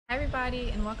Hi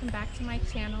everybody, and welcome back to my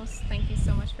channel. Thank you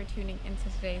so much for tuning into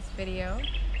today's video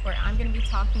where I'm going to be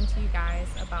talking to you guys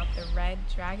about the red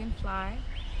dragonfly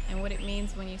and what it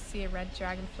means when you see a red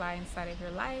dragonfly inside of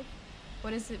your life.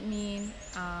 What does it mean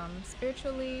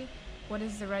spiritually? What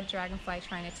is the red dragonfly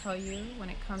trying to tell you when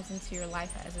it comes into your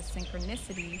life as a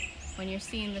synchronicity when you're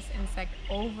seeing this insect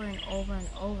over and over and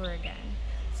over again?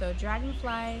 So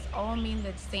dragonflies all mean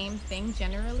the same thing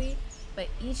generally, but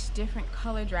each different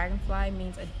color dragonfly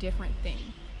means a different thing.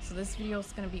 So this video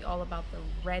is going to be all about the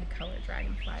red color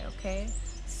dragonfly, okay?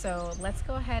 So let's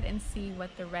go ahead and see what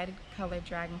the red color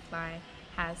dragonfly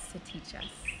has to teach us.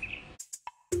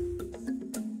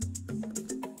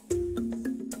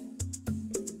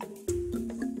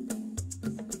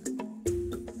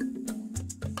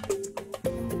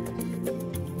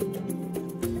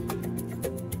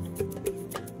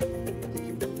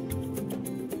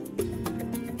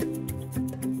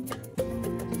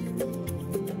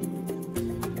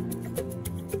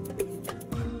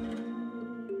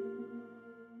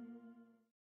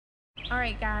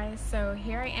 Alright guys, so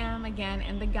here I am again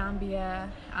in the Gambia.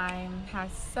 I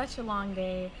had such a long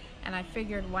day and I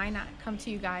figured why not come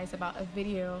to you guys about a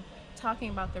video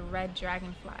talking about the red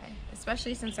dragonfly,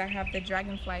 especially since I have the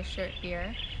dragonfly shirt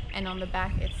here and on the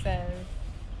back it says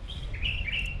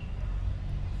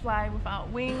fly without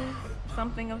wings,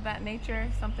 something of that nature,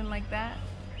 something like that.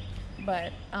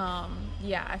 But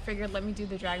yeah, I figured let me do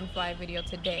the dragonfly video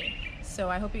today. So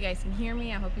I hope you guys can hear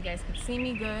me, I hope you guys can see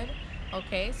me good.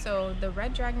 Okay, so the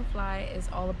red dragonfly is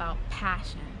all about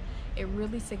passion. It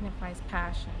really signifies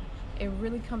passion. It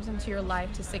really comes into your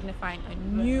life to signify a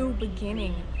new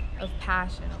beginning of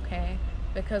passion, okay?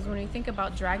 Because when we think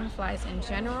about dragonflies in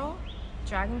general,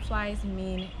 dragonflies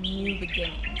mean new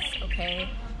beginnings, okay?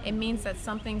 It means that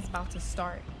something's about to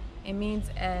start. It means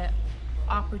an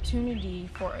opportunity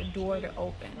for a door to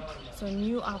open. So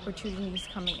new opportunities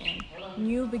coming in,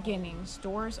 new beginnings,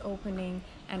 doors opening,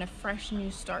 and a fresh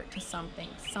new start to something.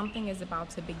 Something is about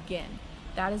to begin.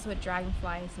 That is what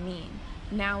dragonflies mean.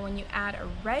 Now when you add a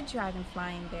red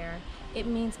dragonfly in there, it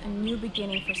means a new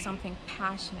beginning for something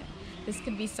passionate. This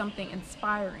could be something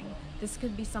inspiring. This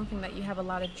could be something that you have a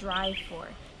lot of drive for.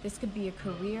 This could be a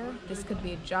career, this could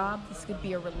be a job, this could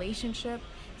be a relationship,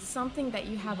 something that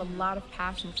you have a lot of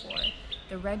passion for.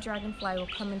 The red dragonfly will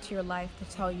come into your life to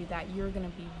tell you that you're going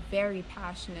to be very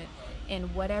passionate in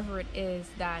whatever it is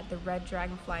that the red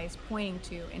dragonfly is pointing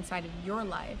to inside of your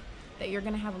life, that you're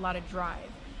going to have a lot of drive,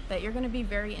 that you're going to be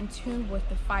very in tune with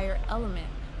the fire element,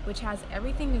 which has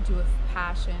everything to do with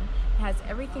passion, it has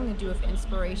everything to do with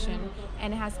inspiration,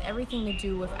 and it has everything to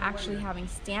do with actually having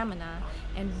stamina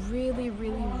and really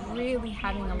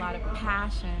having a lot of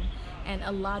passion and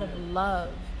a lot of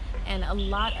love and a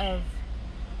lot of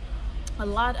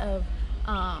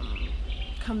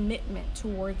commitment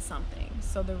towards something.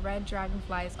 So the red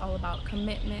dragonfly is all about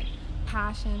commitment,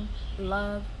 passion,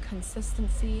 love,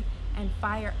 consistency, and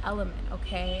fire element,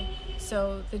 okay?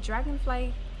 So the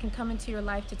dragonfly can come into your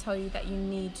life to tell you that you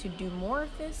need to do more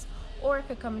of this, or it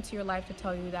could come into your life to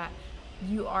tell you that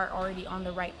you are already on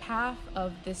the right path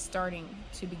of this starting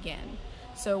to begin.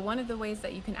 So one of the ways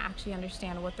that you can actually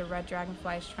understand what the red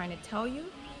dragonfly is trying to tell you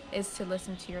is to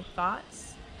listen to your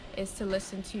thoughts, is to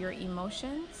listen to your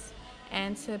emotions,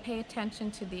 and to pay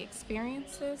attention to the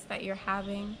experiences that you're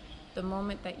having the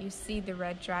moment that you see the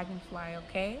red dragonfly,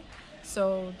 okay?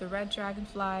 So the red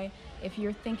dragonfly, if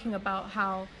you're thinking about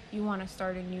how you want to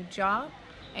start a new job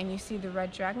and you see the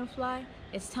red dragonfly,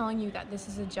 it's telling you that this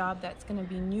is a job that's going to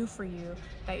be new for you,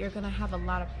 that you're going to have a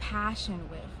lot of passion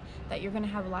with, that you're going to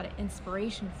have a lot of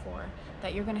inspiration for,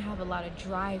 that you're going to have a lot of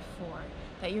drive for,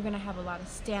 that you're going to have a lot of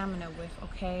stamina with,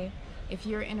 okay? If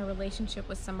you're in a relationship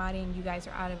with somebody and you guys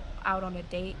are out on a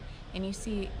date and you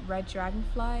see red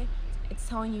dragonfly, it's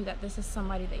telling you that this is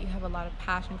somebody that you have a lot of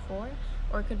passion for,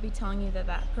 or it could be telling you that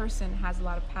that person has a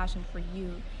lot of passion for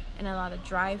you and a lot of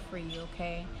drive for you,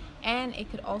 okay? And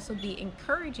it could also be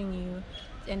encouraging you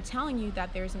and telling you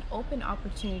that there's an open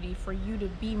opportunity for you to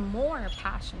be more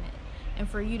passionate and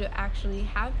for you to actually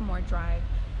have more drive,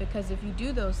 because if you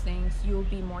do those things, you'll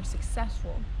be more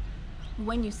successful.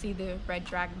 When you see the red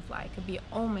dragonfly, it could be an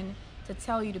omen to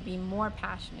tell you to be more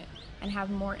passionate and have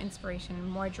more inspiration and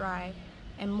more drive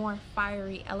and more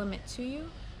fiery element to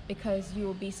you, because you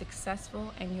will be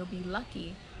successful and you'll be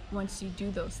lucky once you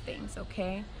do those things,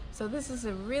 okay? So this is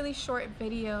a really short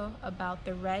video about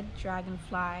the red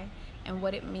dragonfly and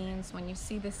what it means when you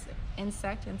see this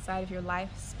insect inside of your life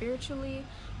spiritually,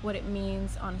 what it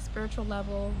means on a spiritual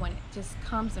level when it just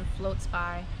comes and floats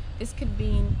by. This could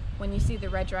mean when you see the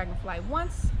red dragonfly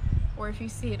once, or if you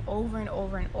see it over and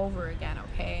over and over again,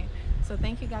 okay? So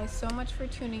thank you guys so much for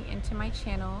tuning into my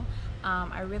channel.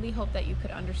 I really hope that you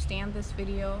could understand this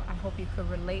video. I hope you could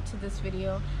relate to this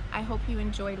video. I hope you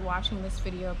enjoyed watching this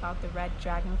video about the red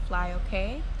dragonfly,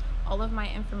 okay? All of my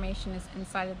information is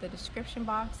inside of the description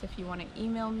box. If you want to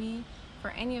email me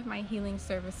for any of my healing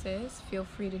services, feel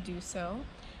free to do so.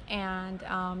 And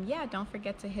yeah, don't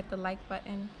forget to hit the like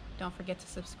button. Don't forget to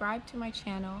subscribe to my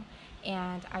channel.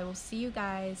 And I will see you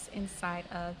guys inside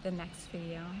of the next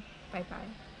video.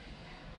 Bye-bye.